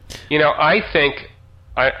I think,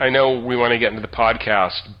 I know we want to get into the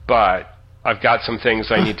podcast, but I've got some things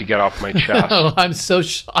I need to get off my chest. Oh, I'm so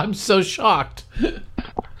shocked.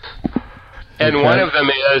 And one of them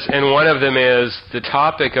is the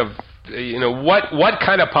topic of, what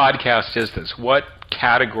kind of podcast is this? What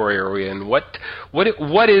category are we in? What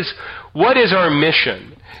is our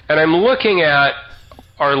mission? And I'm looking at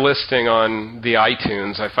our listing on the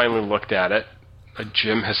iTunes. I finally looked at it.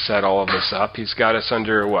 Jim has set all of this up. He's got us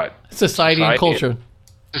under what? Society and culture.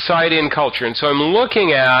 Society and culture. And so I'm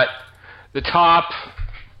looking at the top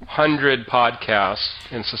 100 podcasts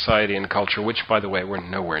in society and culture, which, by the way, we're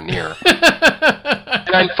nowhere near.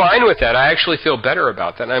 And I'm fine with that. I actually feel better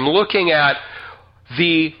about that. And I'm looking at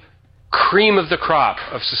the cream of the crop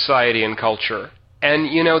of society and culture. And,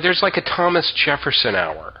 there's like a Thomas Jefferson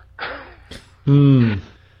hour.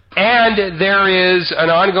 And there is an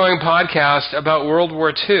ongoing podcast about World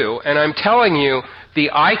War II. And I'm telling you, the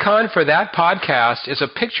icon for that podcast is a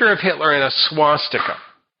picture of Hitler in a swastika.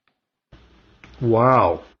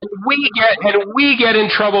 Wow. We get in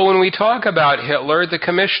trouble when we talk about Hitler. The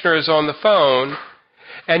commissioner is on the phone.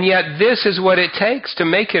 And yet this is what it takes to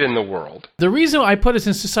make it in the world. The reason I put us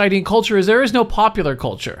in society and culture is there is no popular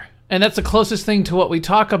culture. And that's the closest thing to what we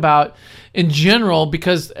talk about in general,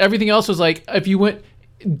 because everything else was like, if you went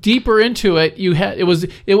deeper into it,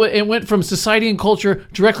 it went from society and culture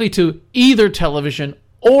directly to either television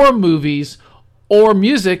or movies or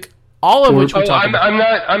music, all of which we talk about.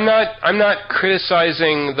 I'm not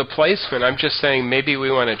criticizing the placement. I'm just saying maybe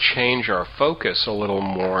we want to change our focus a little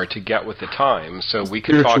more to get with the times. So we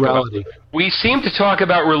can talk about. We seem to talk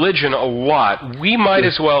about religion a lot. We might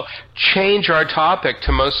as well change our topic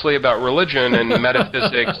to mostly about religion and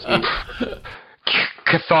metaphysics and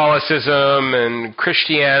Catholicism and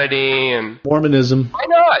Christianity and Mormonism.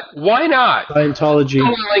 Why not? Scientology. I'm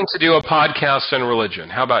willing to do a podcast on religion.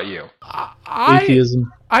 How about you?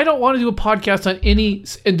 Atheism. I don't want to do a podcast on any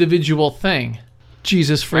individual thing.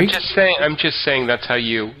 Jesus freak. I'm just saying that's how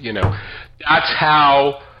that's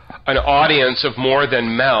how an audience of More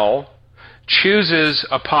Than Mel chooses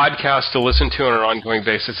a podcast to listen to on an ongoing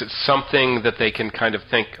basis. It's something that they can kind of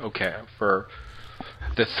think, okay, for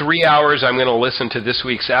the 3 hours I'm going to listen to this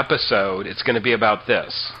week's episode, it's going to be about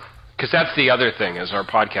this. Because that's the other thing, is our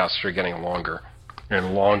podcasts are getting longer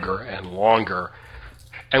and longer and longer,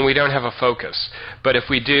 and we don't have a focus. But if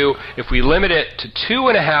we limit it to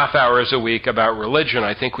 2.5 hours a week about religion,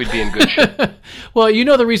 I think we'd be in good shape. Well,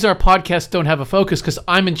 the reason our podcasts don't have a focus, because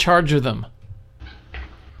I'm in charge of them.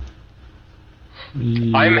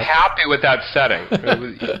 I'm happy with that setting.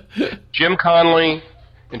 Jim Conley,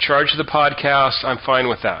 in charge of the podcast, I'm fine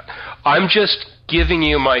with that. I'm just giving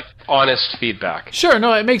you my honest feedback. Sure,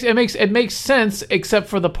 no, it makes sense, except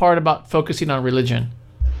for the part about focusing on religion.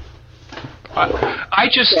 I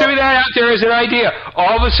just threw that out there as an idea.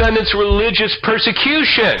 All of a sudden, it's religious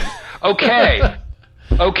persecution. Okay.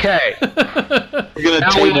 Now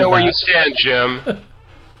we know where you stand, Jim.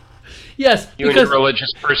 Yes, you and your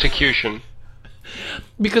religious persecution.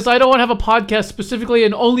 Because I don't want to have a podcast specifically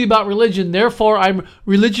and only about religion, therefore I'm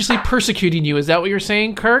religiously persecuting you. Is that what you're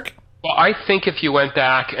saying, Kirk? Well, I think if you went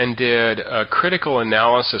back and did a critical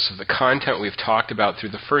analysis of the content we've talked about through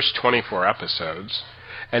the first 24 episodes,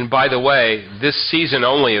 and by the way, this season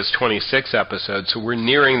only is 26 episodes, so we're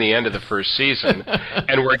nearing the end of the first season,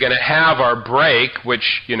 and we're going to have our break,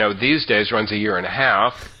 which, these days runs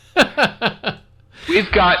 1.5 years.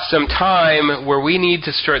 We've got some time where we need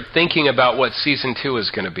to start thinking about what season 2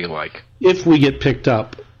 is going to be like. If we get picked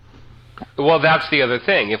up. Well, that's the other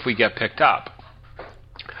thing, if we get picked up.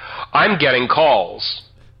 I'm getting calls.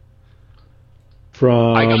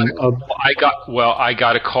 From I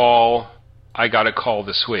got a call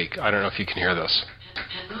this week. I don't know if you can hear this.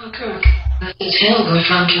 Hello, Kirk. This is Helga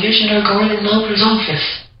from Commissioner Gordon Loper's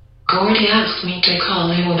office. Gordy asked me to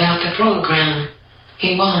call you about the program.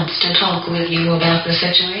 He wants to talk with you about the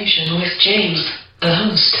situation with James, the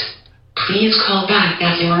host. Please call back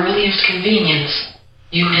at your earliest convenience.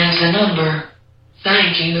 You have the number.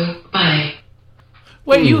 Thank you. Bye.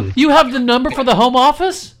 Wait, you have the number for the home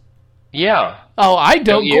office? Yeah. Oh, I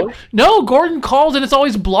don't. You? No, Gordon calls and it's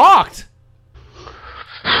always blocked.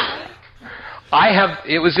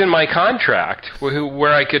 It was in my contract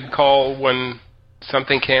where I could call when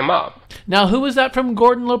something came up. Now, who is that from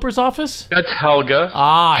Gordon Loper's office? That's Helga.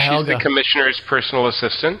 Helga. She's the commissioner's personal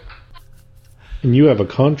assistant. And you have a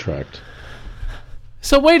contract.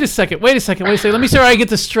 So wait a second. Let me see if I get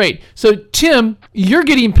this straight. So, Tim, you're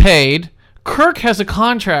getting paid. Kirk has a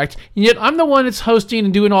contract, and yet I'm the one that's hosting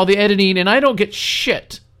and doing all the editing, and I don't get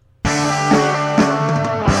shit.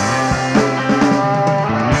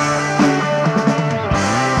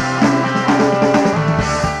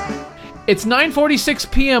 It's 9:46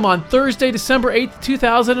 p.m. on Thursday, December 8th,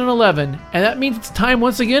 2011, and that means it's time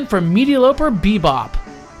once again for Medialoper Bebop.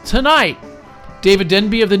 Tonight, David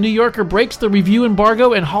Denby of The New Yorker breaks the review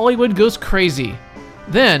embargo and Hollywood goes crazy.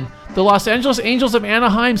 Then, the Los Angeles Angels of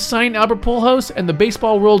Anaheim sign Albert Pujols and the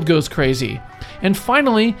baseball world goes crazy. And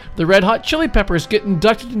finally, the Red Hot Chili Peppers get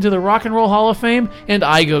inducted into the Rock and Roll Hall of Fame and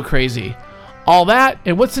I go crazy. All that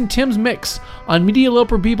and what's in Tim's mix on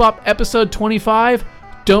Medialoper Bebop episode 25,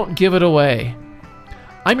 Don't Give It Away.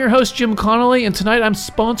 I'm your host, Jim Connolly, and tonight I'm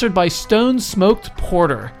sponsored by Stone Smoked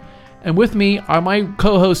Porter. And with me are my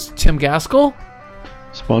co-hosts, Tim Gaskell.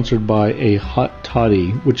 Sponsored by a hot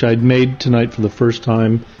toddy, which I'd made tonight for the first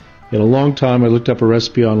time in a long time. I looked up a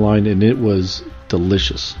recipe online, and it was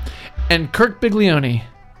delicious. And Kirk Biglione.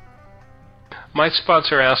 My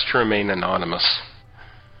sponsor asked to remain anonymous.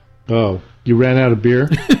 Oh, you ran out of beer?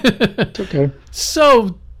 It's okay.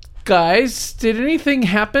 So, guys, did anything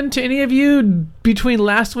happen to any of you between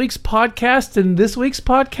last week's podcast and this week's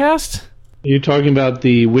podcast? Are you talking about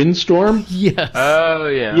the windstorm? Yes. Oh,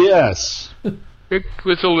 yeah. Yes. It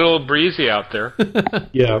was a little breezy out there.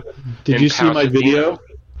 Yeah. Did In you see my Pasadena. video?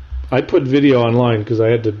 I put video online because I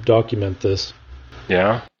had to document this.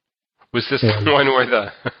 Yeah. Was this Yeah. the one where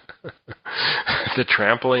the the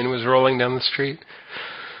trampoline was rolling down the street?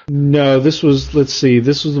 No, this was, let's see,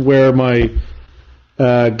 this was where my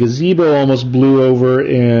gazebo almost blew over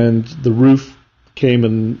and the roof came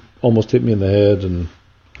and almost hit me in the head and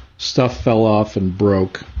stuff fell off and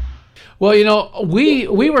broke. Well, you know, we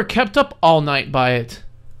were kept up all night by it.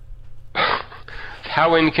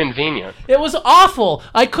 How inconvenient. It was awful.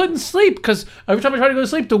 I couldn't sleep because every time I tried to go to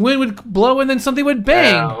sleep, the wind would blow and then something would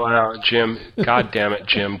bang. Yeah, well, Jim, God damn it,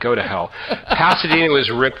 Jim, go to hell. Pasadena was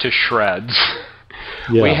ripped to shreds.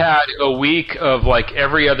 Yeah. We had a week of like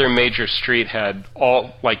every other major street had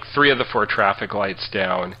all like 3 of the 4 traffic lights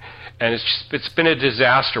down, and it's been a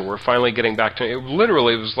disaster. We're finally getting back to it.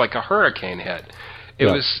 Literally, it was like a hurricane hit.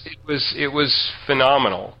 It was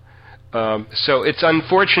phenomenal. So it's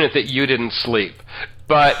unfortunate that you didn't sleep,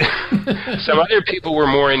 but some other people were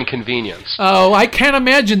more inconvenienced. Oh, I can't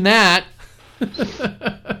imagine that.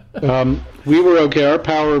 We were okay. Our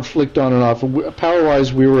power flicked on and off.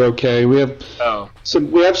 Power-wise, we were okay. We have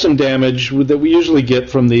some damage that we usually get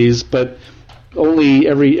from these, but only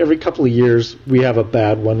every couple of years we have a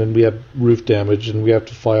bad one, and we have roof damage, and we have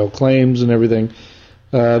to file claims and everything.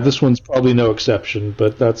 This one's probably no exception,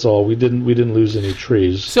 but that's all. We didn't lose any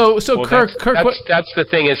trees. So Well, Kirk, that's the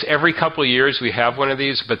thing is every couple of years we have one of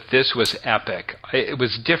these, but this was epic. It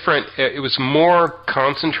was different. It was more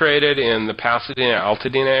concentrated in the Pasadena,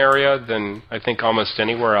 Altadena area than I think almost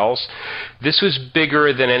anywhere else. This was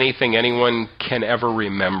bigger than anything anyone can ever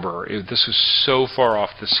remember. This was so far off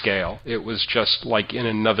the scale. It was just like in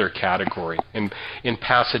another category, in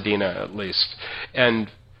Pasadena at least.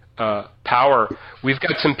 And power. We've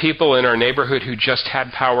got some people in our neighborhood who just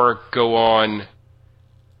had power go on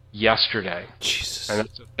yesterday. Jesus. And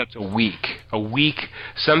that's a week. A week.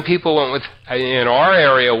 Some people in our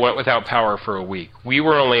area went without power for a week. We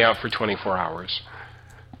were only out for 24 hours.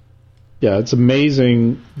 Yeah, it's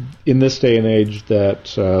amazing in this day and age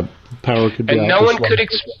that power could be And out no this one long.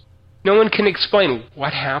 no one can explain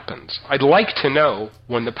what happens. I'd like to know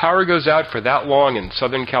when the power goes out for that long in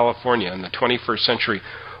Southern California in the 21st century,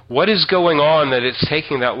 what is going on that it's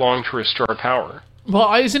taking that long to restore power?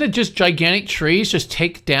 Well, isn't it just gigantic trees just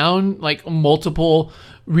take down like multiple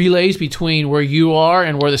relays between where you are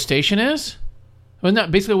and where the station is? Wasn't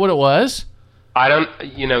that basically what it was?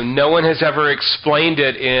 No one has ever explained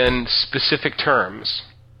it in specific terms.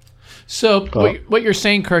 So what you're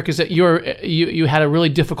saying, Kirk, is that you had a really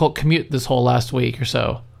difficult commute this whole last week or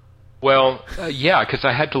so. Well, yeah, because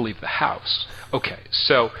I had to leave the house. Okay,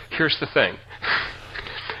 so here's the thing.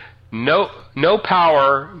 No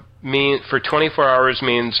power for 24 hours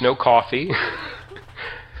means no coffee.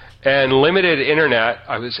 And limited internet,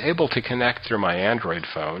 I was able to connect through my Android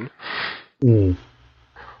phone. Mm.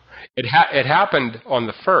 It happened on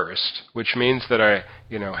the 1st, which means that I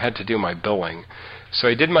had to do my billing. So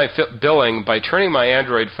I did my billing by turning my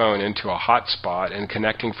Android phone into a hotspot and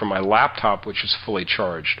connecting from my laptop, which is fully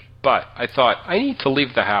charged. But I thought, I need to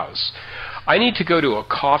leave the house. I need to go to a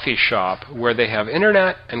coffee shop where they have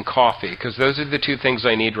internet and coffee, because those are the 2 things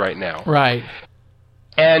I need right now. Right.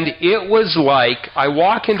 And it was like, I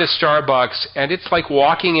walk into Starbucks, and it's like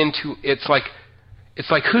walking into, it's like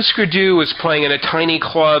Husker Du was playing in a tiny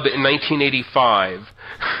club in 1985.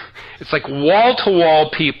 It's like wall-to-wall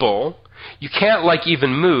people. You can't,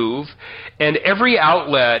 even move. And every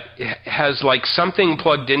outlet has like something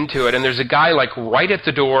plugged into it, and there's a guy like right at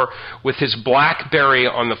the door with his BlackBerry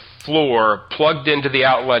on the floor plugged into the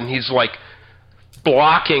outlet, and he's like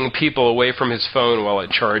blocking people away from his phone while it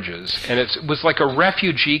charges. And it was like a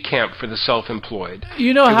refugee camp for the self-employed.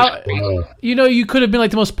 You know you could have been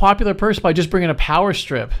like the most popular person by just bringing a power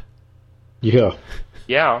strip. Yeah.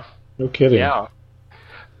 Yeah. No kidding. Yeah.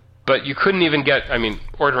 But you couldn't even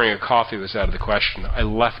ordering a coffee was out of the question. I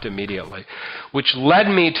left immediately, which led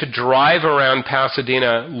me to drive around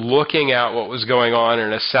Pasadena looking at what was going on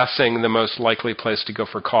and assessing the most likely place to go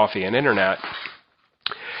for coffee and internet.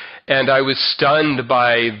 And I was stunned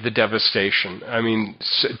by the devastation. I mean,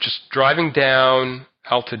 just driving down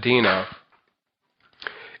Altadena,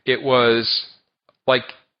 it was like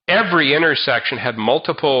every intersection had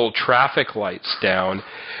multiple traffic lights down,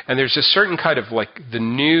 and there's a certain kind of like the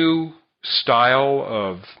new style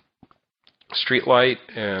of street light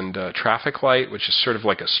and traffic light, which is sort of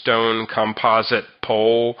like a stone composite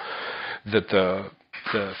pole that the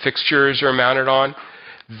fixtures are mounted on,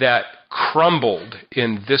 that crumbled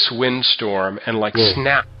in this windstorm and like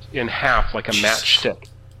snapped in half like a matchstick.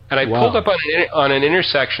 And I pulled up on an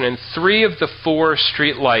intersection, and 3 of the 4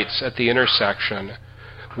 street lights at the intersection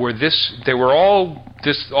were all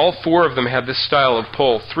 4 of them had this style of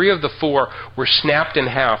pole. 3 of the 4 were snapped in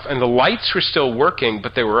half, and the lights were still working,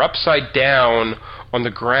 but they were upside down on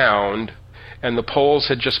the ground, and the poles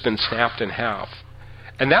had just been snapped in half.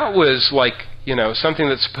 And that was like, something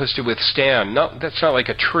that's supposed to withstand. No, that's not like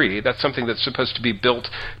a tree. That's something that's supposed to be built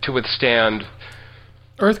to withstand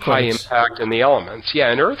earthquakes, high impact in the elements.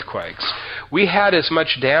 Yeah, and earthquakes. We had as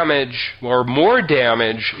much damage or more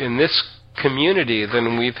damage in this community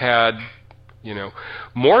than we've had,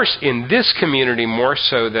 more in this community more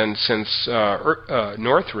so than since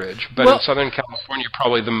Northridge, but in Southern California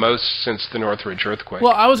probably the most since the Northridge earthquake.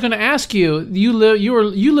 Well, I was going to ask you, you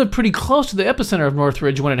live pretty close to the epicenter of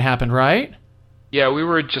Northridge when it happened, right? Yeah, we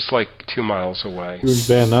were just like 2 miles away. You were in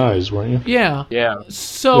Van Nuys, weren't you? Yeah. Yeah.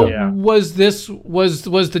 So was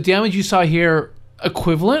the damage you saw here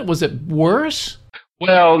equivalent? Was it worse?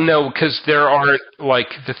 Well, no, because there aren't, like,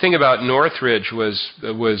 the thing about Northridge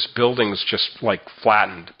was buildings just, like,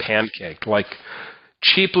 flattened, pancaked, like,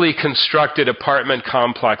 cheaply constructed apartment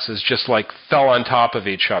complexes just, like, fell on top of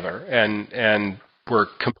each other and were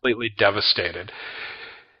completely devastated.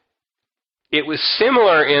 It was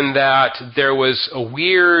similar in that there was a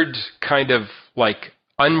weird kind of, like,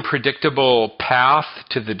 unpredictable path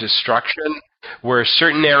to the destruction where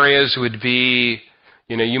certain areas would be,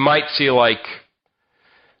 you might see, like,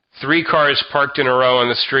 3 cars parked in a row on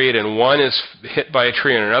the street, and one is hit by a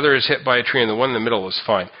tree, and another is hit by a tree, and the one in the middle is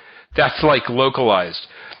fine. That's like localized.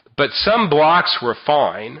 But some blocks were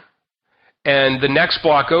fine, and the next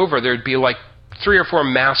block over, there'd be like 3 or 4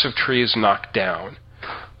 massive trees knocked down.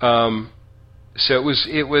 So it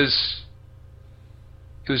was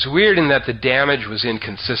weird in that the damage was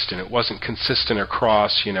inconsistent. It wasn't consistent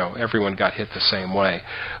across, everyone got hit the same way.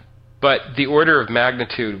 But the order of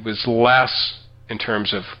magnitude was less in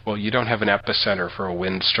terms of, you don't have an epicenter for a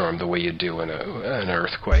windstorm the way you do in an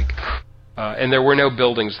earthquake. And there were no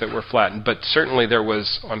buildings that were flattened, but certainly there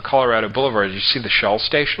was on Colorado Boulevard. Did you see the Shell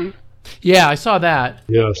station? Yeah, I saw that.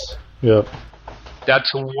 Yes. Yep.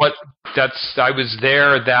 I was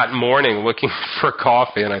there that morning looking for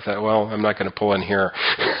coffee, and I thought, I'm not going to pull in here.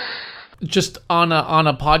 Just on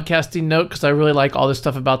a podcasting note, because I really like all this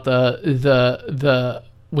stuff about the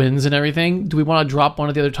winds and everything. Do we want to drop one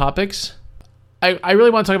of the other topics? I really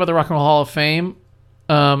want to talk about the Rock and Roll Hall of Fame,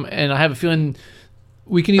 and I have a feeling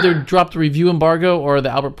we can either drop the review embargo or the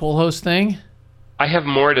Albert Pujols thing. I have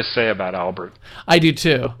more to say about Albert. I do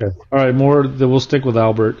too. Okay. All right, more. We'll stick with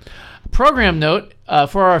Albert. Program note,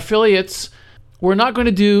 for our affiliates, we're not going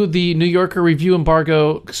to do the New Yorker review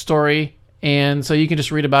embargo story, and so you can just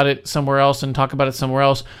read about it somewhere else and talk about it somewhere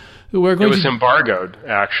else. It was embargoed,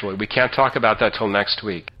 actually. We can't talk about that till next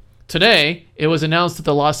week. Today, it was announced that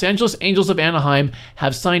the Los Angeles Angels of Anaheim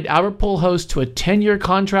have signed Albert Pujols to a 10-year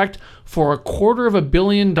contract for $250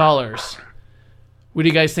 million. What do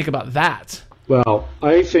you guys think about that? Well,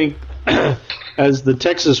 I think, as the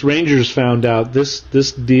Texas Rangers found out, this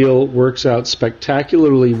deal works out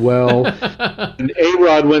spectacularly well. And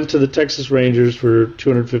A-Rod went to the Texas Rangers for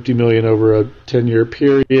 $250 million over a 10-year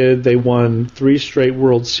period. They won 3 straight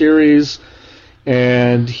World Series.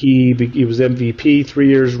 And he was MVP 3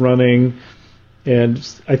 years running, and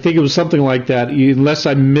I think it was something like that, unless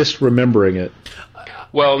I'm misremembering it.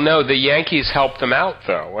 Well, no, the Yankees helped them out,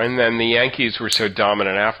 though, and then the Yankees were so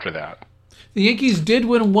dominant after that. The Yankees did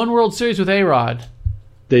win 1 World Series with A-Rod.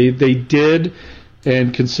 They did,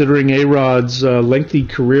 And considering A-Rod's lengthy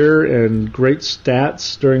career and great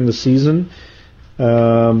stats during the season,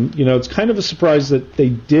 it's kind of a surprise that they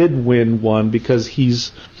did win one, because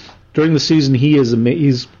during the season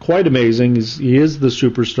he's quite amazing. He is the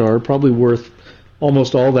superstar, probably worth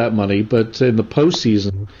almost all that money, but in the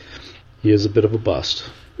postseason, he is a bit of a bust.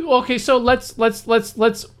 Okay, so let's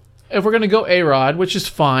if we're gonna go A-Rod, which is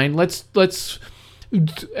fine, let's.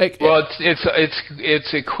 Well,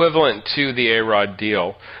 it's equivalent to the A-Rod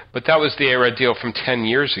deal, but that was the A-Rod deal from 10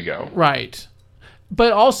 years ago. Right.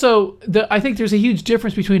 But also, I think there's a huge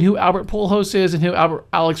difference between who Albert Pujols is and who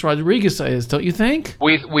Alex Rodriguez is, don't you think?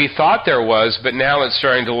 We thought there was, but now it's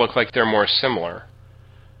starting to look like they're more similar.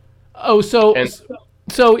 Oh, so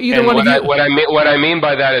either one of you... What I mean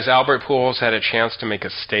by that is Albert Pujols had a chance to make a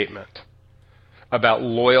statement about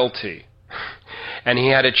loyalty. And he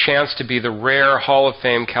had a chance to be the rare Hall of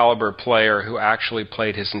Fame caliber player who actually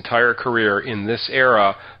played his entire career in this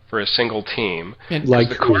era for a single team. Like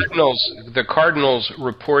the Cardinals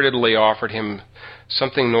reportedly offered him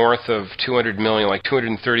something north of $200 million, like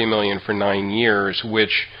 $230 million for 9 years,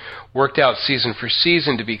 which worked out season for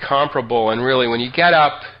season to be comparable. And really, when you get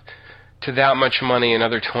up to that much money,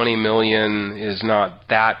 another $20 million is not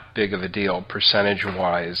that big of a deal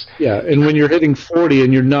percentage-wise. Yeah, and when you're hitting 40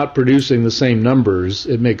 and you're not producing the same numbers,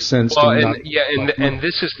 it makes sense. And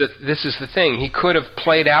this is the thing. He could have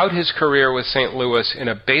played out his career with St. Louis in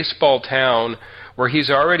a baseball town where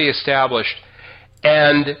he's already established,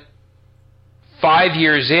 and 5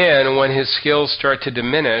 years in, when his skills start to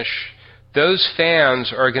diminish, those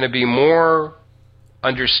fans are going to be more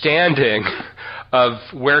understanding of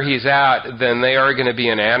where he's at than they are going to be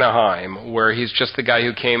in Anaheim, where he's just the guy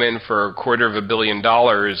who came in for $250 million,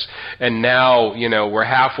 and now, we're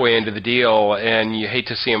halfway into the deal, and you hate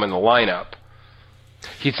to see him in the lineup.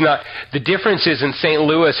 He's not. The difference is in St.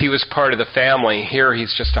 Louis, he was part of the family. Here,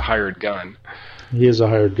 he's just a hired gun. He is a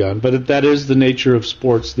hired gun, but that is the nature of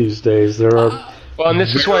sports these days. There are. Well, and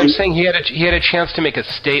this is why I'm saying he had a chance to make a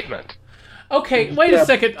statement. Okay, wait a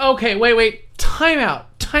second. Okay, wait. Time out.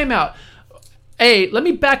 Let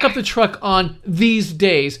me back up the truck on these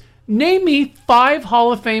days. Name me 5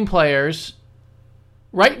 Hall of Fame players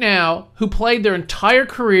right now who played their entire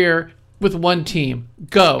career with one team.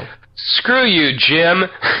 Go. Screw you, Jim.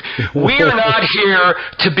 We are not here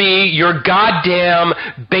to be your goddamn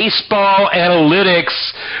baseball analytics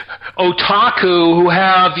otaku who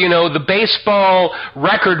have, the baseball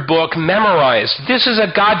record book memorized. This is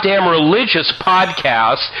a goddamn religious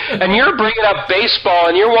podcast, and you're bringing up baseball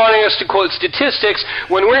and you're wanting us to quote statistics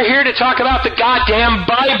when we're here to talk about the goddamn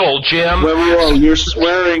Bible, Jim. Well, you're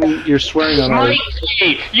swearing on our...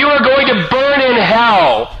 You are going to burn in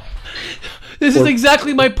hell. This is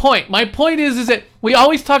exactly my point. My point is that we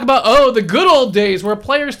always talk about, the good old days where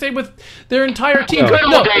players stayed with their entire team. Good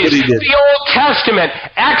old days. The Old Testament,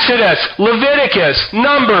 Exodus, Leviticus,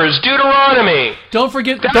 Numbers, Deuteronomy. Don't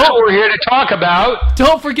forget. That's what we're here to talk about.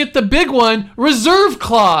 Don't forget the big one, reserve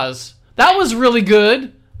clause. That was really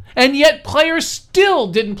good. And yet players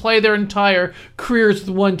still didn't play their entire careers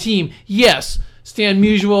with one team. Yes, Stan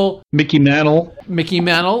Musial. Mickey Mantle.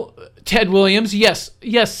 Ted Williams. Yes,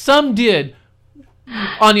 some did.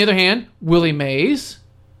 On the other hand, Willie Mays,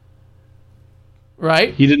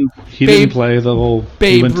 right? He didn't play the whole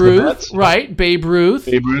Babe Ruth, right? Babe Ruth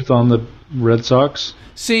on the Red Sox.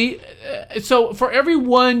 See, so for every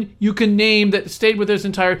one you can name that stayed with us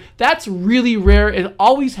entire, that's really rare. It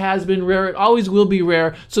always has been rare. It always will be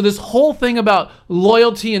rare. So this whole thing about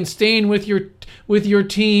loyalty and staying with your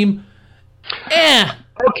team,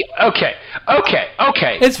 Okay.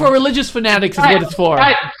 It's for religious fanatics is what it's for.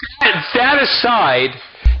 That aside,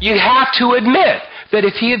 you have to admit that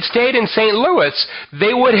if he had stayed in St. Louis,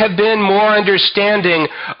 they would have been more understanding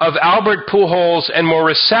of Albert Pujols and more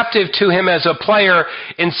receptive to him as a player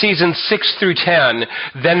in seasons 6 through 10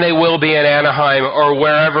 than they will be in Anaheim or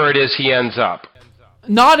wherever it is he ends up.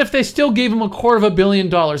 Not if they still gave him $250 million.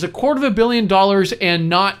 $250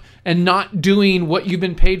 million and not doing what you've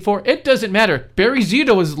been paid for, it doesn't matter. Barry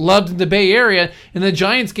Zito was loved in the Bay Area, and the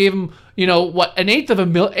Giants gave him, an eighth of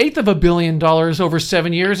 $1 billion over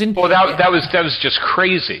 7 years. And that was just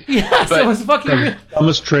crazy. Yes, it was fucking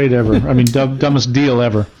dumbest trade ever. I mean, dumbest deal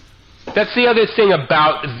ever. That's the other thing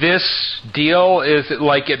about this deal is that,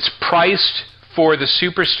 it's priced for the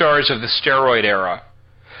superstars of the steroid era.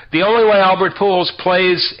 The only way Albert Pujols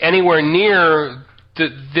plays anywhere near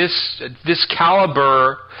this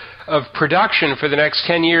caliber of production for the next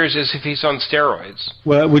 10 years is if he's on steroids.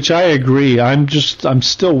 Well, which I agree. I'm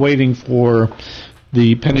still waiting for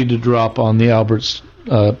the penny to drop on the Albert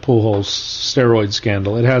Pujols steroid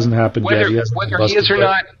scandal. It hasn't happened yet. Whether he is or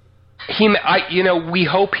not, we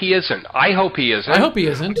hope he isn't. I hope he isn't. I hope he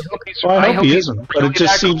isn't. I hope he isn't. But it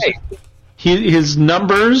just seems his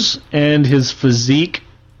numbers and his physique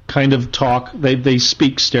kind of talk. They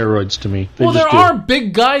speak steroids to me. Well, there are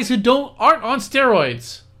big guys who aren't on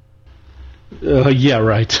steroids. Yeah,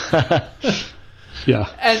 right. Yeah.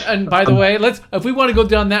 And by the way, if we want to go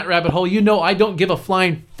down that rabbit hole, I don't give a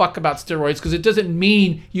flying fuck about steroids because it doesn't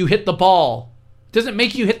mean you hit the ball. It doesn't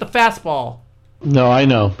make you hit the fastball. No, I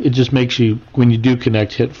know. It just makes you, when you do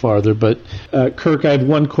connect, hit farther. But, Kirk, I have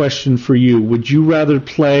one question for you. Would you rather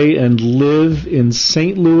play and live in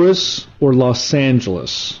St. Louis or Los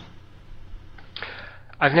Angeles?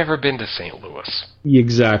 I've never been to St. Louis.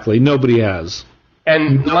 Exactly. Nobody has.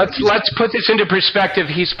 And let's put this into perspective.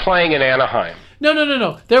 He's playing in Anaheim.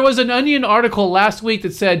 No. There was an Onion article last week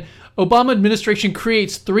that said Obama administration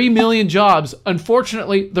creates 3 million jobs.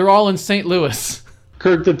 Unfortunately, they're all in St. Louis.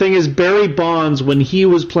 Kirk, the thing is, Barry Bonds, when he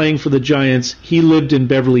was playing for the Giants, he lived in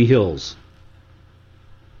Beverly Hills.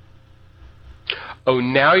 Oh,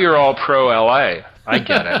 now you're all pro LA. I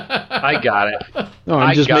get it. I got it. No,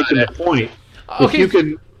 I'm just making the point.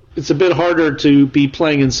 Okay. It's a bit harder to be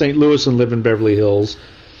playing in St. Louis and live in Beverly Hills.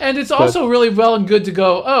 And it's also really well and good to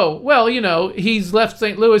go, oh, well, he's left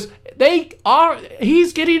St. Louis.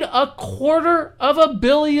 He's getting $250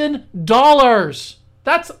 million.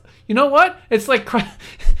 That's, you know what? It's like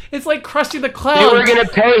Krusty the Clown. They were going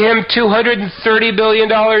to pay him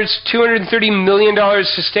 $230 million to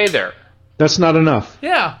stay there. That's not enough.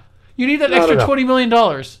 Yeah. You need that extra $20 million.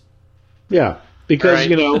 Yeah, because,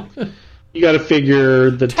 right. You got to figure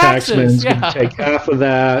the taxman's going to take half of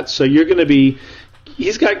that. So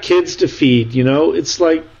he's got kids to feed, It's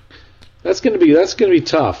like that's going to be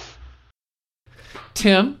tough.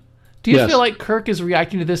 Tim, do you feel like Kirk is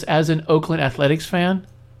reacting to this as an Oakland Athletics fan?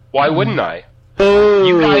 Why wouldn't I? Oh.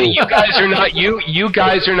 You guys are not you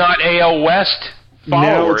guys are not AL West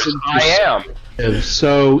followers. I am.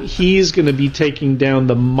 So he's going to be taking down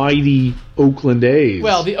the mighty Oakland A's.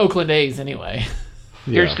 Well, the Oakland A's anyway.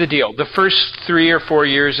 Here's the deal. The first 3 or 4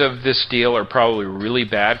 years of this deal are probably really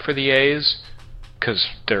bad for the A's because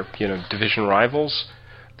they're, division rivals.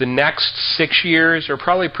 The next 6 years are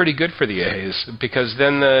probably pretty good for the A's because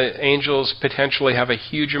then the Angels potentially have a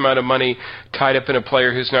huge amount of money tied up in a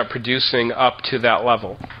player who's not producing up to that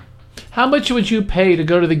level. How much would you pay to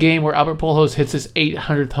go to the game where Albert Pujols hits his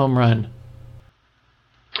 800th home run?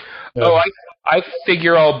 Oh, I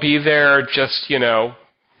figure I'll be there just, because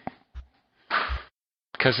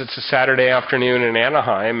it's a Saturday afternoon in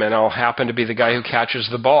Anaheim, and I'll happen to be the guy who catches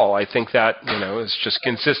the ball. I think that, is just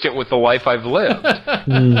consistent with the life I've lived.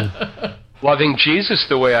 Loving Jesus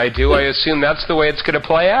the way I do, I assume that's the way it's going to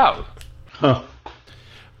play out. Huh.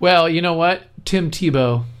 Well, you know what? Tim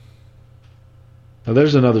Tebow. Now,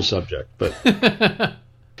 there's another subject, but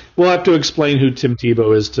we'll have to explain who Tim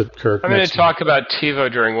Tebow is to Kirk. I'm going to talk about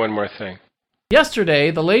TiVo during one more thing.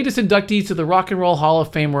 Yesterday, the latest inductees to the Rock and Roll Hall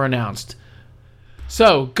of Fame were announced.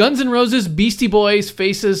 So, Guns N' Roses, Beastie Boys,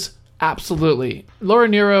 Faces, absolutely. Laura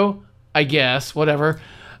Nyro, I guess, whatever.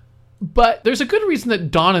 But there's a good reason that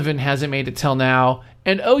Donovan hasn't made it till now.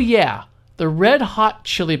 And oh yeah, the Red Hot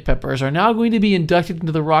Chili Peppers are now going to be inducted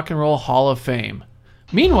into the Rock and Roll Hall of Fame.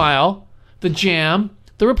 Meanwhile, The Jam,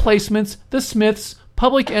 The Replacements, The Smiths,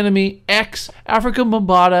 Public Enemy, X, Afrika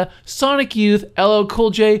Bambaataa, Sonic Youth, LL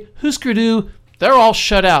Cool J, Husker Du, they're all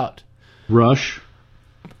shut out. Rush,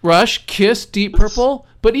 Kiss, Deep Purple,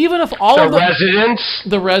 but even if all of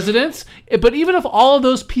the Residents, but even if all of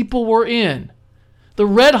those people were in, the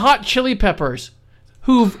Red Hot Chili Peppers,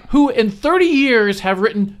 who in 30 years have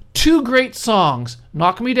written 2 great songs,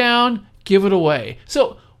 Knock Me Down, Give It Away.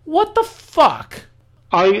 So what the fuck?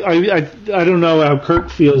 I don't know how Kirk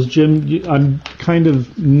feels, Jim. I'm kind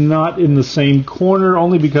of not in the same corner,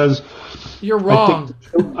 only because you're wrong.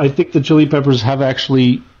 I think the Chili Peppers have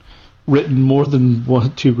actually written more than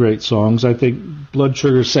 2 great songs. I think Blood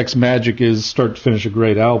Sugar Sex Magik is start to finish a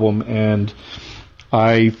great album, and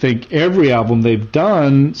I think every album they've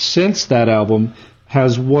done since that album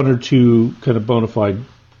has 1 or 2 kind of bona fide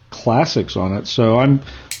classics on it. So I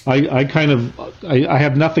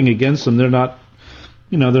have nothing against them. They're not,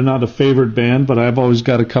 they're not a favorite band, but I've always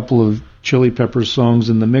got a couple of Chili Peppers songs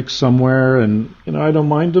in the mix somewhere, and I don't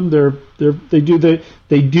mind them. They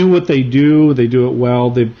do what they do. They do it well.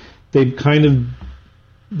 They've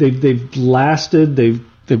lasted.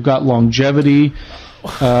 They've got longevity.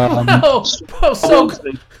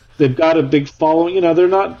 They've got a big following. They're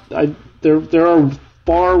not. There are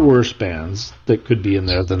far worse bands that could be in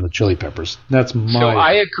there than the Chili Peppers. That's my. So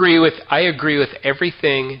I agree with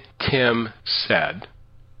everything Tim said,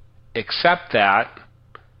 except that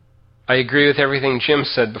I agree with everything Jim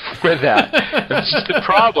said before that. It's just the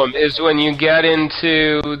problem is when you get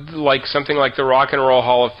into like something like the Rock and Roll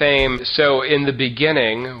Hall of Fame. So in the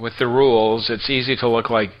beginning, with the rules, it's easy to look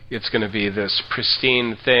like it's going to be this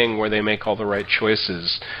pristine thing where they make all the right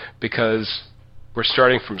choices because we're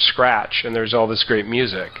starting from scratch and there's all this great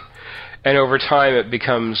music. And over time, it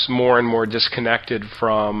becomes more and more disconnected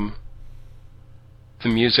from the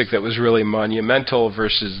music that was really monumental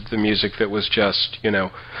versus the music that was just,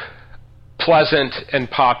 pleasant and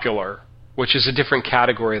popular, which is a different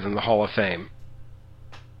category than the Hall of Fame.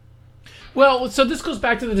 Well, so this goes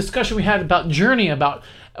back to the discussion we had about Journey, about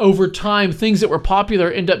over time, things that were popular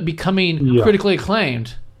end up becoming critically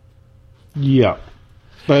acclaimed. Yeah.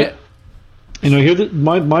 But,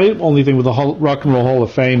 my only thing with the Rock and Roll Hall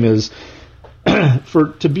of Fame is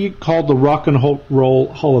to be called the Rock and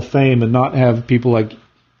Roll Hall of Fame and not have people like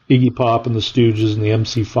Iggy Pop and the Stooges and the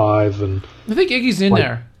MC5 and... I think Iggy's in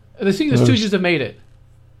there. I think the Stooges have made it.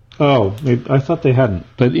 Oh, I thought they hadn't.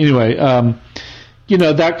 But anyway,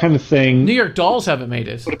 that kind of thing. New York Dolls haven't made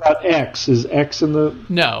it. What about X? Is X in the...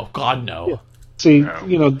 No, God, no. Yeah. See,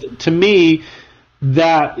 to me,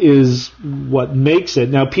 that is what makes it.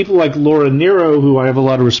 Now, people like Laura Nyro, who I have a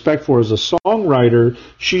lot of respect for as a songwriter,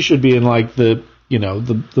 she should be in like the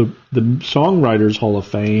Songwriters Hall of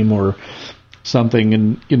Fame or something,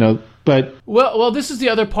 and but... Well, this is the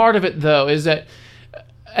other part of it, though, is that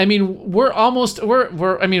seriously,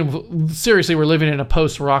 we're living in a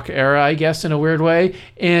post-rock era, I guess, in a weird way.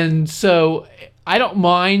 And so I don't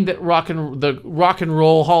mind that the Rock and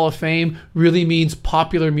Roll Hall of Fame really means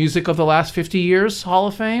popular music of the last 50 years Hall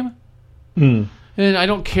of Fame. And I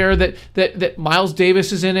don't care that Miles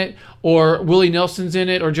Davis is in it or Willie Nelson's in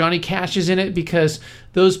it or Johnny Cash is in it, because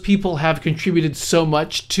those people have contributed so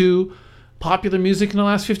much to popular music in the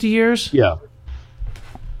last 50 years. Yeah.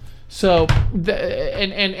 So,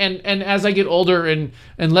 and as I get older and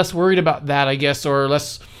less worried about that, I guess, or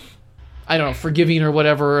less, I don't know, forgiving or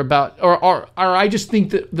whatever about, or I just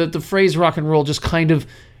think that the phrase rock and roll just kind of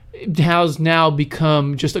has now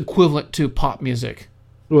become just equivalent to pop music.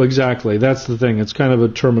 Well, exactly. That's the thing. It's kind of a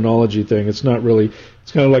terminology thing. It's not really,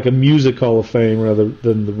 it's kind of like a music Hall of Fame rather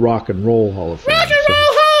than the Rock and Roll Hall of Fame. Rock and Roll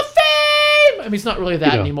Hall of Fame! I mean, it's not really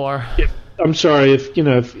that anymore. I'm sorry, if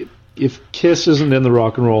Kiss isn't in the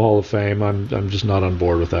Rock and Roll Hall of Fame, I'm just not on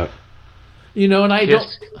board with that.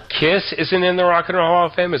 Kiss isn't in the Rock and Roll Hall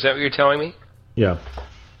of Fame? Is that what you're telling me? Yeah.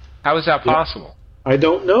 How is that possible? I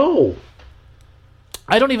don't know.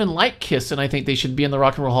 I don't even like Kiss, and I think they should be in the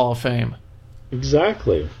Rock and Roll Hall of Fame.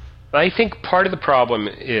 Exactly. I think part of the problem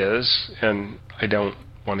is, and I don't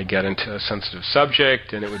want to get into a sensitive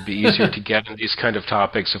subject, and it would be easier to get into these kind of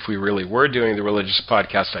topics if we really were doing the religious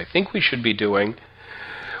podcast I think we should be doing,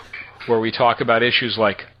 where we talk about issues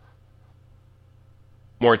like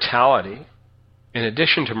mortality in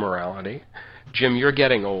addition to morality. Jim, you're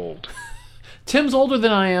getting old. Tim's older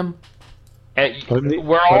than I am. And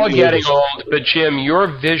we're all getting old, but Jim, your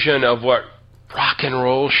vision of what rock and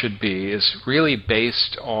roll should be is really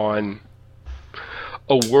based on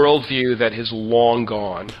a worldview that is long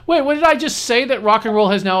gone. Wait, what did I just say? That rock and roll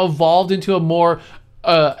has now evolved into a more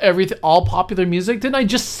all popular music? Didn't I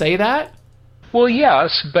just say that? Well,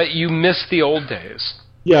 yes, but you missed the old days.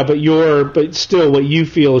 Yeah, but still, what you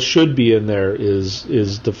feel should be in there is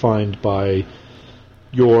defined by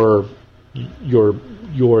your generation.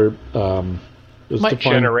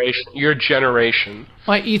 Your generation.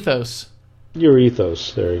 My ethos. Your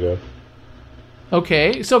ethos. There you go.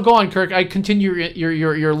 Okay, so go on, Kirk. I continue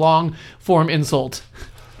your long form insult.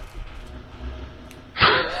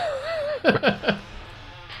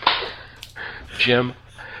 Jim,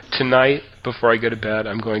 tonight before I go to bed,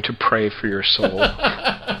 I'm going to pray for your soul.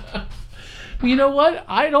 You know what?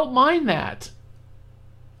 I don't mind that.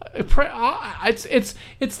 It's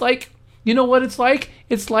like, you know what it's like?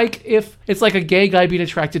 It's like a gay guy being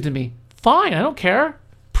attracted to me. Fine, I don't care.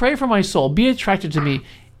 Pray for my soul. Be attracted to me.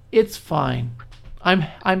 It's fine.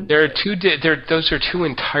 Those are two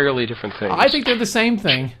entirely different things. I think they're the same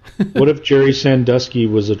thing. What if Jerry Sandusky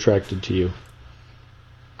was attracted to you?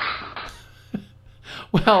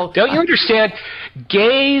 Well, don't you understand?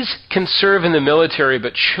 Gays can serve in the military,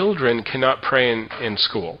 but children cannot pray in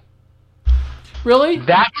school. Really?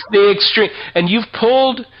 That's the extreme. And you've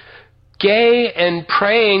pulled gay and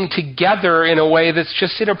praying together in a way that's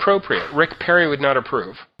just inappropriate. Rick Perry would not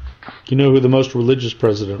approve. You know who the most religious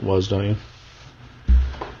president was, don't you?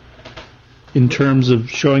 In terms of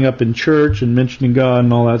showing up in church and mentioning God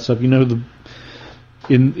and all that stuff. You know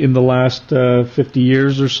in the last 50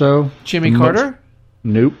 years or so? Jimmy Carter?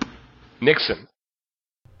 Nope. Nixon.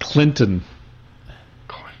 Clinton.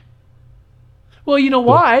 Well, you know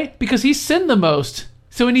why? Because he's sinned the most,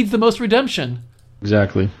 so he needs the most redemption.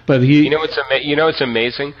 Exactly. But he... You know what's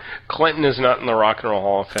amazing? Clinton is not in the Rock and Roll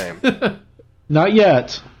Hall of Fame. Not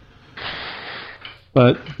yet.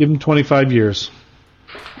 But give him 25 years.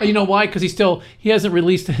 You know why? Because he hasn't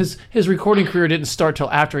released his recording career didn't start till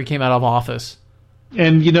after he came out of office.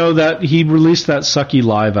 And you know that he released that sucky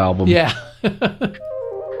live album. Yeah.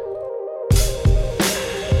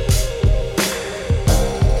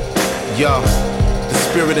 Yo, the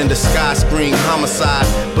spirit in the sky screamed homicide,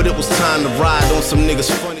 but it was time to ride on some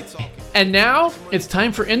niggas funny talking. And now it's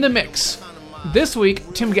time for In the Mix. This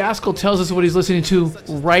week, Tim Gaskell tells us what he's listening to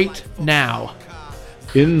right now.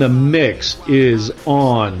 In the Mix is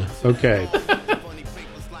on. Okay.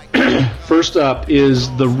 First up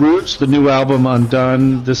is The Roots, the new album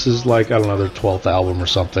Undone. This is like, I don't know, their 12th album or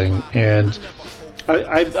something. And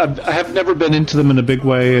I have never been into them in a big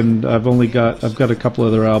way, and I've got a couple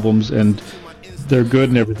other albums, and they're good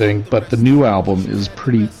and everything. But the new album is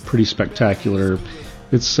pretty spectacular.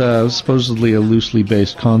 It's supposedly a loosely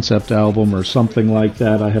based concept album or something like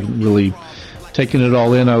that. I haven't really taken it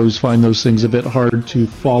all in. I always find those things a bit hard to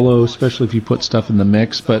follow, especially if you put stuff in the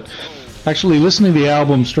mix. But actually, listening to the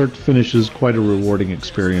album start to finish is quite a rewarding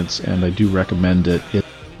experience, and I do recommend it.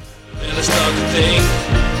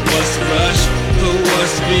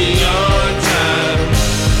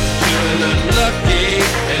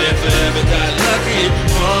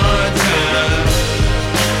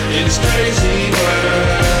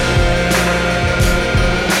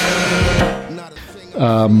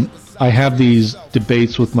 I have these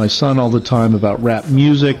debates with my son all the time about rap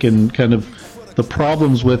music and kind of the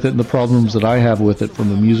problems with it and the problems that I have with it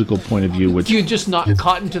from a musical point of view. Which you just not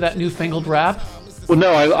caught into that newfangled rap? Well,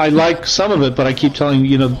 no, I like some of it, but I keep telling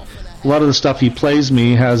you, a lot of the stuff he plays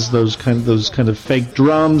me has those kind of fake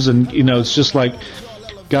drums, and it's just like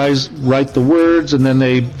guys write the words and then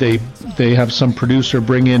they have some producer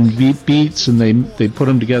bring in beats and they put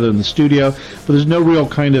them together in the studio, but there's no real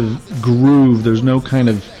kind of groove. There's no kind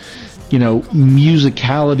of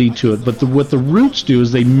musicality to it. But what the Roots do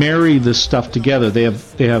is they marry this stuff together. They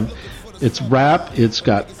have it's rap, it's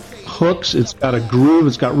got hooks, it's got a groove,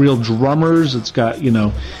 it's got real drummers, it's got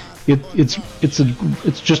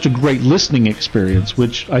it's just a great listening experience,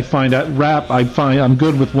 which I find at rap I'm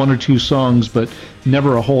good with one or two songs, but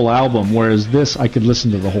never a whole album. Whereas this, I could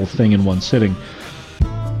listen to the whole thing in one sitting.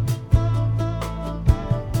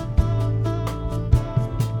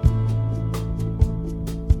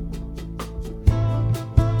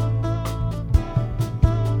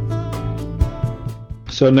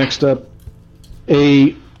 So next up,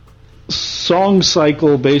 a song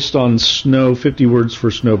cycle based on Snow, 50 Words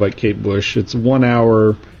for Snow by Kate Bush. It's 1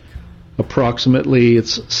 hour approximately.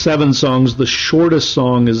 It's 7 songs. The shortest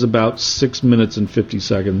song is about 6 minutes and 50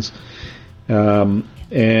 seconds.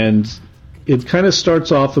 And it kind of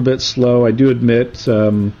starts off a bit slow, I do admit.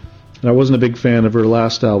 And I wasn't a big fan of her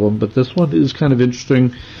last album, but this one is kind of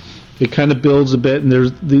interesting. It kind of builds a bit, and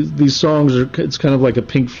there's these songs it's kind of like a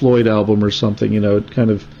Pink Floyd album or something.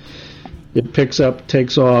 It picks up,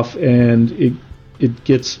 takes off, and it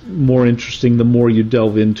gets more interesting the more you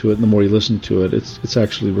delve into it and the more you listen to it. It's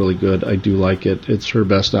actually really good. I do like it. It's her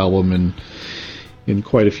best album in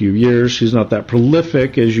quite a few years. She's not that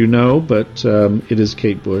prolific, as you know, but it is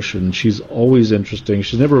Kate Bush, and she's always interesting.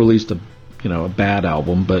 She's never released a bad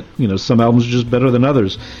album, but some albums are just better than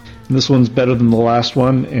others. And this one's better than the last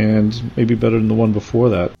one, and maybe better than the one before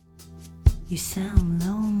that. You sound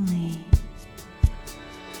lonely.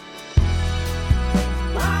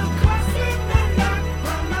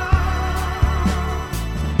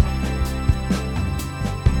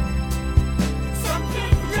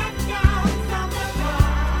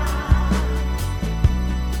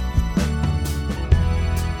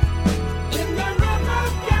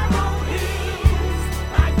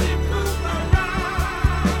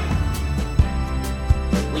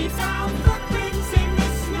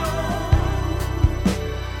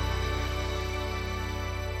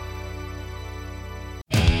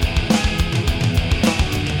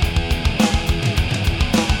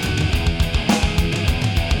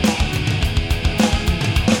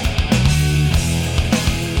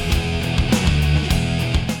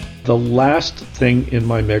 The last thing in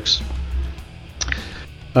my mix,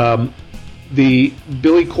 the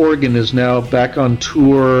Billy Corgan is now back on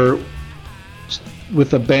tour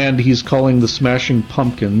with a band he's calling the Smashing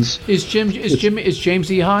Pumpkins. Is James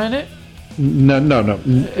Iha in it? No.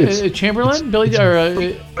 It's Chamberlain,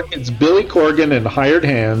 it's Billy Corgan and Hired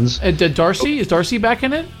Hands. Darcy, is Darcy back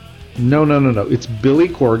in it? No. It's Billy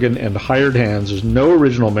Corgan and Hired Hands. There's no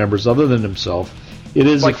original members other than himself. It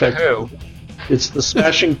is like the Who. It's the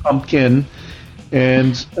Smashing Pumpkin,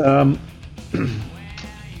 And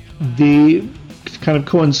the kind of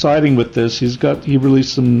coinciding with this, he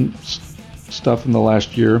released some stuff in the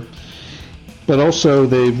last year, but also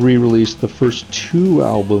they've re-released the first 2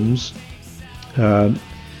 albums,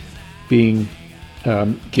 being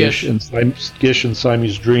Gish and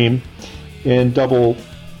Siamese Dream, in double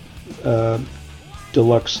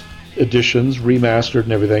deluxe editions, remastered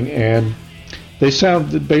and everything, and they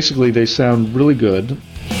sound really good.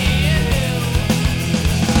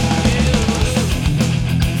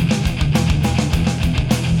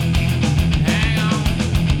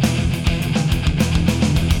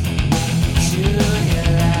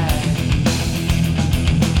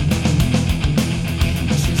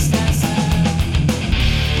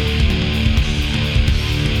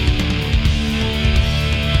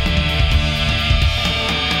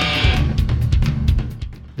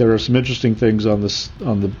 There are some interesting things on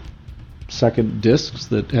the second discs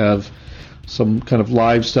that have some kind of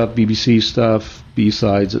live stuff, BBC stuff,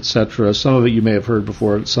 B-sides, etc. Some of it you may have heard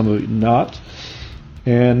before, some of it not.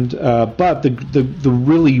 And but the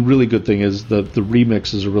really, really good thing is the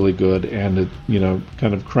remixes are really good, and it,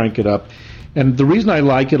 kind of crank it up. And the reason I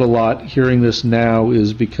like it a lot hearing this now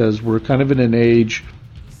is because we're kind of in an age,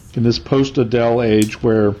 in this post-Adele age,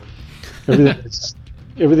 where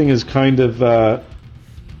everything is kind of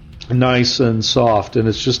nice and soft, and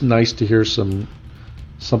it's just nice to hear something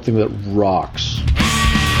that rocks.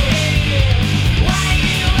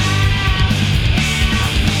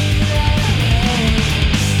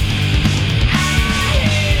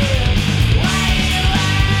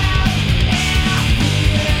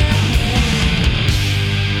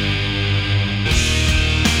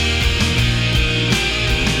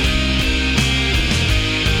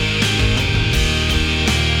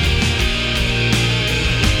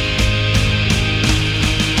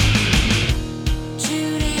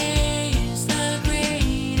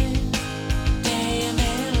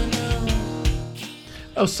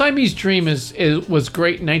 Oh, Siamese Dream was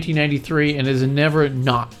great in 1993 and has never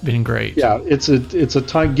not been great. Yeah, it's a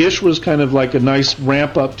time. Gish was kind of like a nice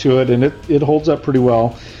ramp up to it, and it holds up pretty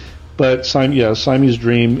well. But Siamese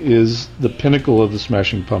Dream is the pinnacle of the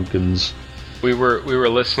Smashing Pumpkins. We were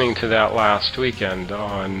listening to that last weekend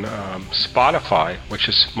on Spotify, which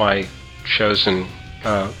is my chosen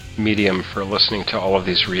medium for listening to all of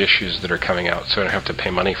these reissues that are coming out, so I don't have to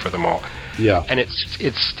pay money for them all. Yeah, and it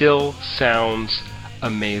still sounds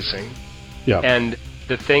amazing. Yeah. And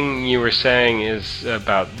the thing you were saying is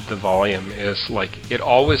about the volume is like it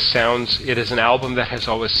always sounds. It is an album that has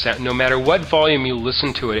always no matter what volume you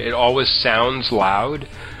listen to it, it always sounds loud.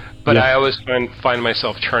 But I always find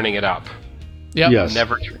myself turning it up. Yeah. Yes.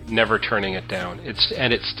 Never turning it down.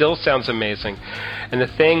 It still sounds amazing. And the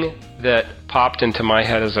thing that popped into my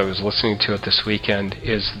head as I was listening to it this weekend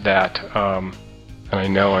is that, and I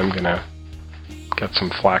know I'm gonna get some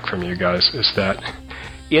flack from you guys, is that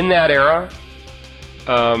in that era,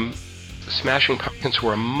 Smashing Pumpkins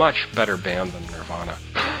were a much better band than Nirvana.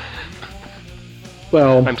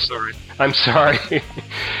 Well, I'm sorry.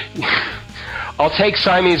 I'll take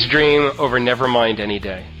Siamese Dream over Nevermind any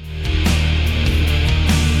day.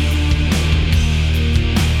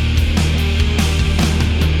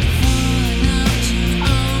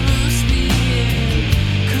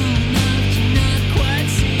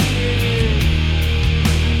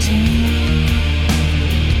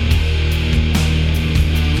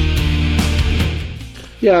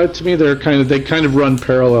 yeah, to me they kind of run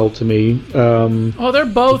parallel to me. They're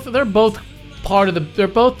both part of they're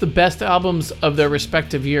both the best albums of their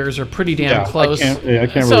respective years, are pretty damn close. I can't really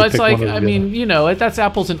so it's pick like, one or I the mean, other. that's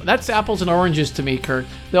apples and oranges to me, Kurt.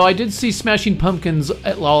 Though I did see Smashing Pumpkins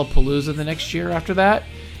at Lollapalooza the next year after that.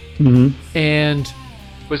 Mm-hmm. And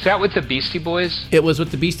was that with the Beastie Boys? It was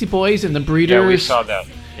with the Beastie Boys and the Breeders. Yeah, we saw that.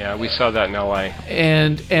 Yeah, we saw that in L.A.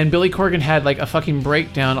 And Billy Corgan had like a fucking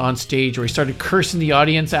breakdown on stage where he started cursing the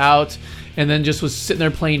audience out, and then just was sitting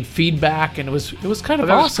there playing feedback, and it was kind of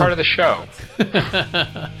that awesome. Was part of the show.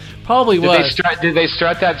 Probably was. Did they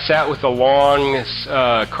start that set with a long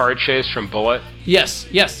car chase from Bullet? Yes.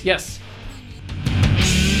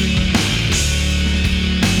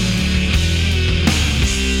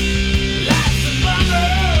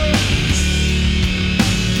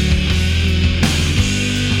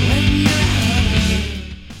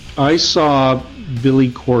 I saw Billy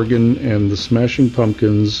Corgan and the Smashing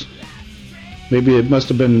Pumpkins, maybe it must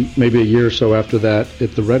have been a year or so after that,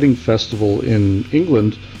 at the Reading Festival in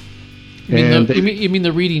England. You mean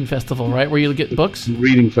the reading festival, right, where you get books?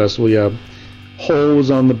 Reading festival, yeah. Hole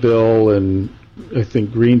was on the bill, and I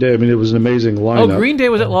think Green Day. I mean, it was an amazing lineup. Oh, Green Day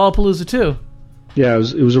was at Lollapalooza too. Yeah,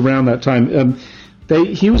 it was around that time.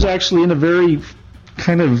 He was actually in a very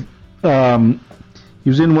kind of he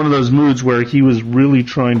was in one of those moods where he was really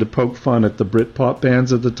trying to poke fun at the Britpop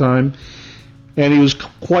bands at the time, and he was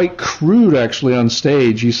quite crude actually on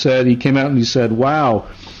stage. He came out and he said, "Wow,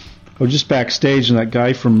 I was just backstage and that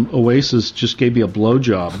guy from Oasis just gave me a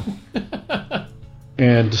blowjob."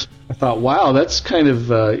 And I thought, wow, that's kind of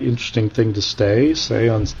an interesting thing to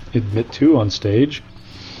admit to on stage.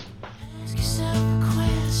 Ask yourself a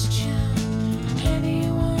question.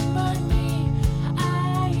 Anyone but me,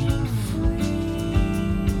 I am free.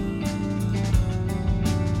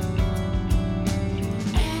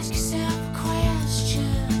 Ask yourself a question.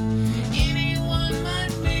 Anyone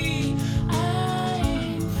but me, I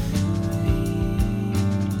am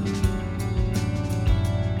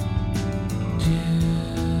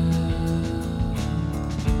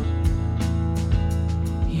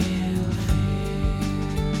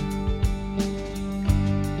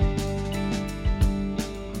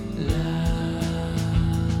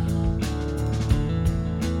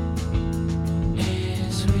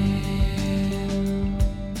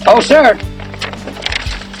Oh, sir.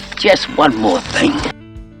 Just one more thing.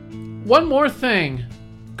 One more thing.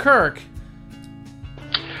 Kirk.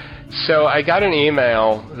 So I got an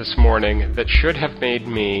email this morning that should have made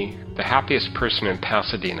me the happiest person in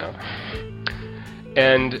Pasadena.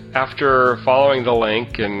 And after following the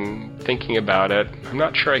link and thinking about it, I'm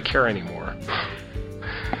not sure I care anymore.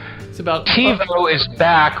 It's about TiVo is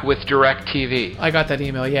back with DirecTV. I got that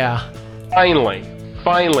email, yeah.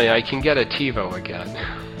 Finally, I can get a TiVo again.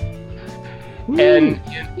 And,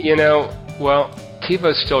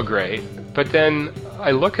 TiVo's still great, but then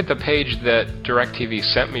I look at the page that DirecTV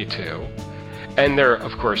sent me to, and they're,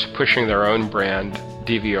 of course, pushing their own brand,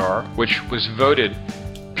 DVR, which was voted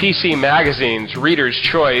PC Magazine's Reader's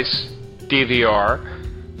Choice DVR.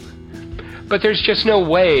 But there's just no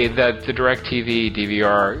way that the DirecTV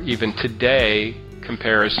DVR, even today,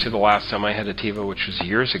 compares to the last time I had a TiVo, which was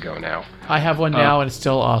years ago now. I have one now, and it's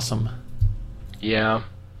still awesome. Yeah,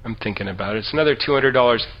 I'm thinking about it. It's another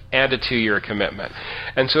 $200 and a 2-year commitment.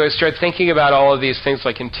 And so I start thinking about all of these things,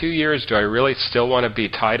 like in 2 years, do I really still want to be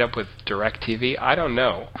tied up with DirecTV? I don't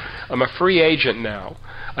know. I'm a free agent now.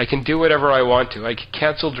 I can do whatever I want to. I could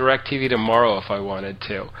cancel DirecTV tomorrow if I wanted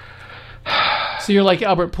to. So you're like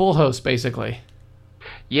Albert Pujols, basically.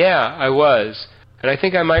 Yeah, I was. And I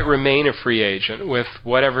think I might remain a free agent with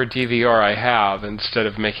whatever DVR I have instead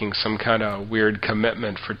of making some kind of weird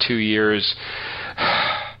commitment for 2 years.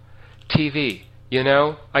 TV,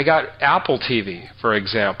 I got Apple TV, for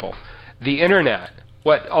example. The internet.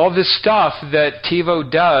 All this stuff that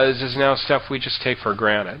TiVo does is now stuff we just take for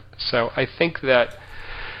granted. So I think that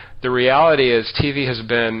the reality is TiVo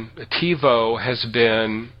has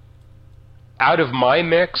been out of my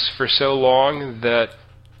mix for so long that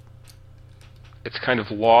it's kind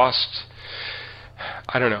of lost.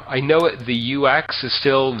 I don't know. I know the UX is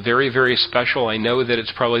still very, very special. I know that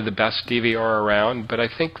it's probably the best DVR around, but I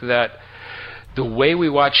think that the way we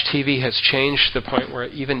watch TV has changed to the point where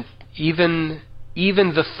even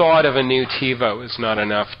the thought of a new TiVo is not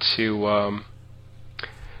enough to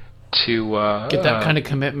get that kind of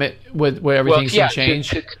commitment where everything's going to change.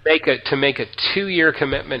 To make a 2-year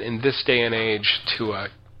commitment in this day and age to a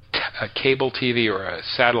cable TV or a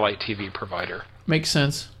satellite TV provider. Makes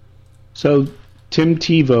sense. So Tim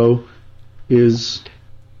TiVo is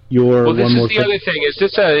your one more thing. Well, this is the other thing. Is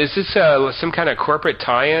this some kind of corporate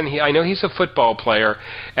tie-in? I know he's a football player,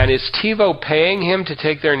 and is TiVo paying him to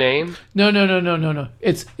take their name? No.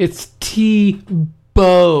 It's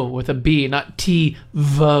T-Bo with a B, not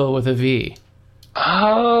T-Vo with a V.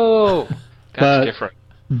 Oh, that's different.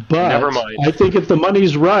 But never mind. I think if the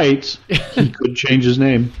money's right, he could change his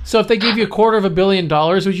name. So if they gave you $250 million,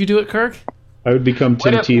 would you do it, Kirk? I would become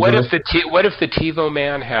Tim TiVo. What if the TiVo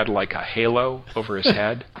man had like a halo over his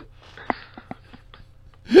head?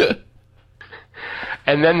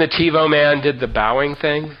 And then the TiVo man did the bowing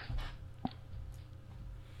thing?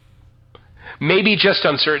 Maybe just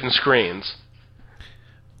on certain screens.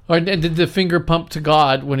 Or did the finger pump to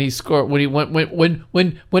God when he scored?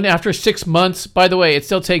 When after 6 months? By the way, it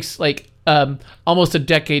still takes like almost a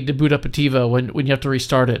decade to boot up a TiVo when you have to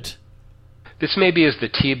restart it. This maybe is the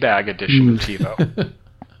teabag edition of TiVo.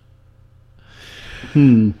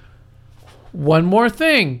 One more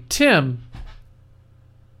thing, Tim.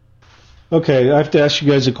 Okay, I have to ask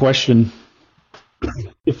you guys a question.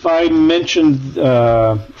 If I mentioned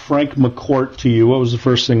Frank McCourt to you, what was the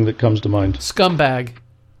first thing that comes to mind? Scumbag.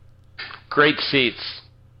 Great seats.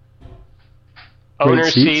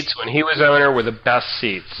 Owner seats when he was owner were the best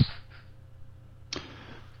seats.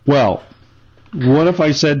 Well, what if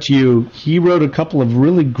I said to you, he wrote a couple of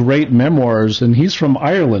really great memoirs, and he's from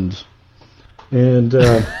Ireland. And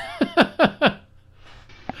the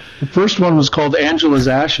first one was called Angela's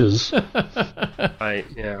Ashes. Right,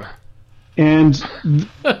 yeah. And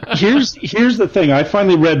here's the thing. I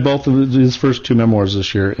finally read both of his first two memoirs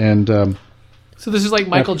this year, and So this is like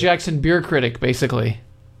Michael Jackson beer critic, basically.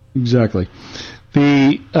 exactly.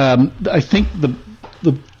 I think the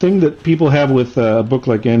thing that people have with a book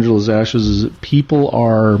like Angela's Ashes is that people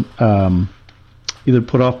are either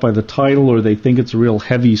put off by the title or they think it's a real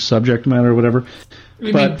heavy subject matter or whatever.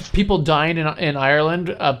 You mean people dying in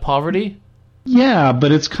Ireland, poverty? Yeah,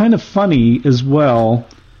 but it's kind of funny as well.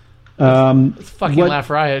 It's fucking laugh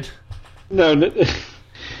riot. No,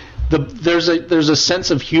 there's a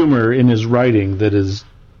sense of humor in his writing that is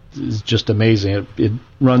just amazing. It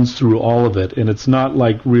runs through all of it, and it's not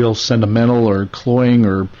like real sentimental or cloying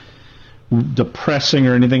or depressing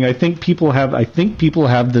or anything. I think people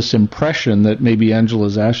have this impression that maybe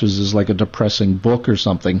Angela's Ashes is like a depressing book or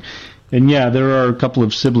something. And yeah, there are a couple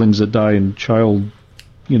of siblings that die in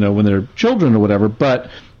when they're children or whatever, but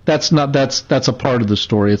that's a part of the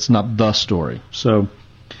story. It's not the story. So,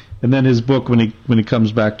 and then his book when he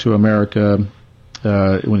comes back to America,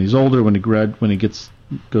 when he's older, when he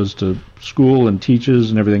goes to school and teaches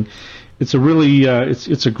and everything, it's a really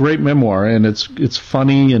it's a great memoir, and it's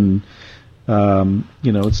funny, and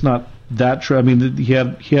it's not that I mean, he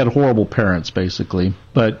had horrible parents basically,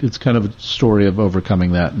 but it's kind of a story of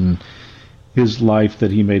overcoming that and his life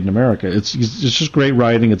that he made in America. It's just great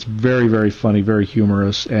writing. It's very, very funny, very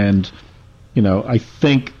humorous, and I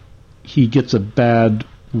think he gets a bad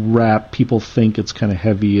rap. People think it's kind of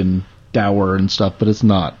heavy and dour and stuff, but it's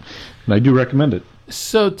not. And I do recommend it.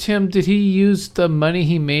 So, Tim, did he use the money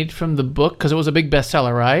he made from the book? Because it was a big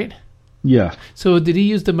bestseller, right? Yeah. So did he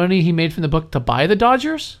use the money he made from the book to buy the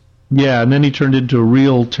Dodgers? Yeah, and then he turned into a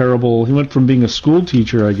real terrible... He went from being a school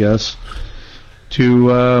teacher, I guess,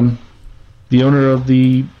 to the owner of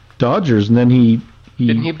the Dodgers, and then he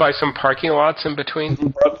Didn't he buy some parking lots in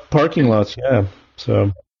between? Parking lots, yeah.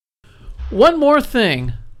 So one more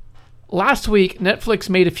thing. Last week, Netflix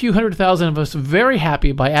made a few 100,000 of us very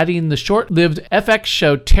happy by adding the short-lived FX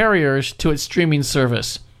show Terriers to its streaming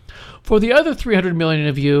service. For the other 300 million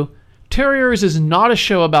of you, Terriers is not a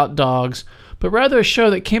show about dogs, but rather a show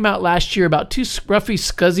that came out last year about two scruffy,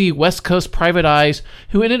 scuzzy West Coast private eyes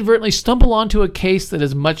who inadvertently stumble onto a case that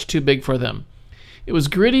is much too big for them. It was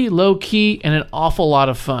gritty, low-key, and an awful lot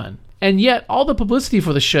of fun. And yet, all the publicity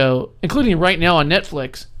for the show, including right now on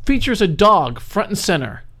Netflix, features a dog front and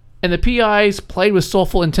center. And the PIs, played with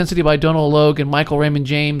soulful intensity by Donald Logue and Michael Raymond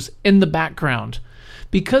James, in the background.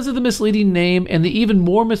 Because of the misleading name and the even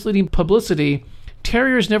more misleading publicity,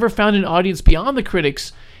 Terriers never found an audience beyond the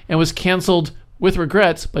critics and was canceled with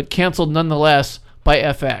regrets, but canceled nonetheless by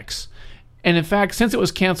FX. And in fact, since it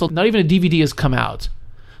was canceled, not even a DVD has come out.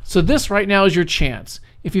 So this right now is your chance.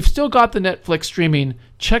 If you've still got the Netflix streaming,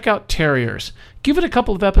 check out Terriers. Give it a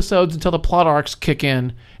couple of episodes until the plot arcs kick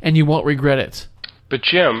in, and you won't regret it. But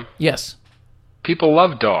Jim, Yes. people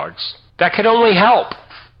love dogs. That could only help,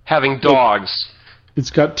 having dogs. it's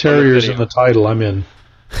got Terriers in the title. I'm in.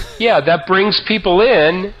 Yeah, that brings people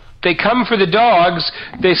in. They come for the dogs.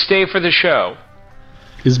 They stay for the show.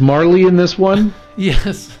 Is Marley in this one?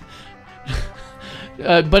 Yes.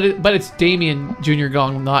 But it's Damien Jr.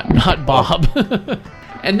 Gong, not Bob.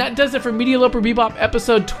 And that does it for Media Loper Bebop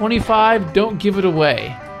episode 25. Don't give it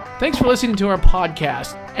away. Thanks for listening to our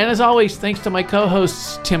podcast. And as always, thanks to my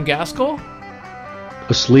co-hosts Tim Gaskell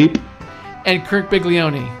Asleep? and Kirk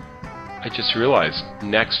Biglione. I just realized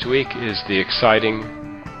next week is the exciting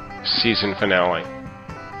season finale.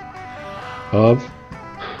 Of?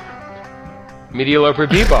 Media Loper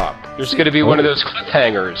Bebop. There's going to be one of those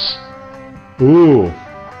cliffhangers. Ooh.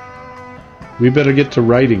 We better get to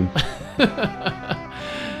writing.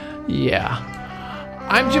 Yeah.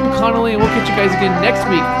 I'm Jim Connolly, and we'll catch you guys again next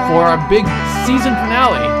week for our big season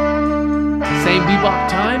finale. Same Bebop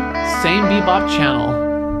time, same Bebop channel.